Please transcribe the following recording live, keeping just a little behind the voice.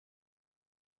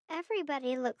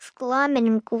Everybody looks glum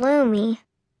and gloomy.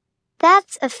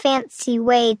 That's a fancy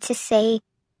way to say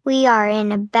we are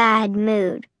in a bad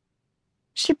mood.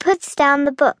 She puts down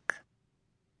the book.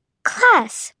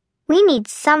 Class, we need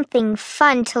something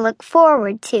fun to look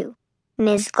forward to,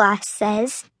 Ms. Glass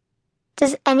says.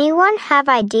 Does anyone have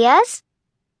ideas?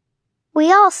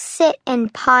 We all sit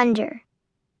and ponder.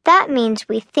 That means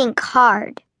we think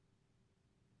hard.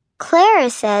 Clara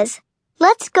says,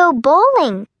 let's go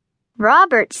bowling.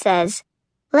 Robert says,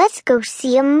 let's go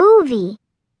see a movie.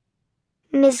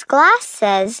 Ms. Glass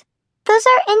says, those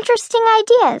are interesting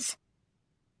ideas.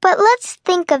 But let's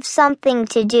think of something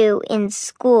to do in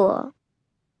school.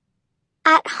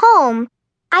 At home,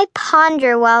 I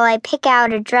ponder while I pick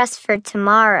out a dress for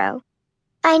tomorrow.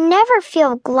 I never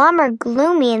feel glum or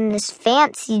gloomy in this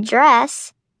fancy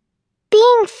dress.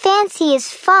 Being fancy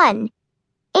is fun.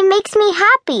 It makes me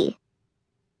happy.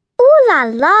 Ooh la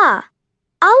la!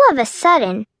 All of a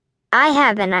sudden, I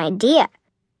have an idea.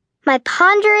 My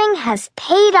pondering has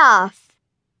paid off.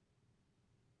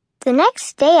 The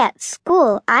next day at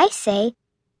school, I say,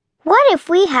 what if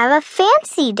we have a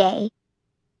fancy day?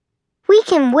 We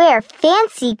can wear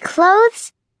fancy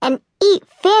clothes and eat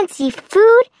fancy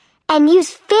food and use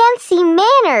fancy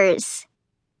manners.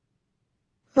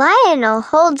 Lionel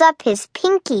holds up his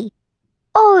pinky.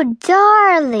 Oh,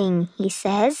 darling, he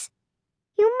says,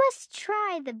 you must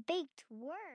try the baked worm.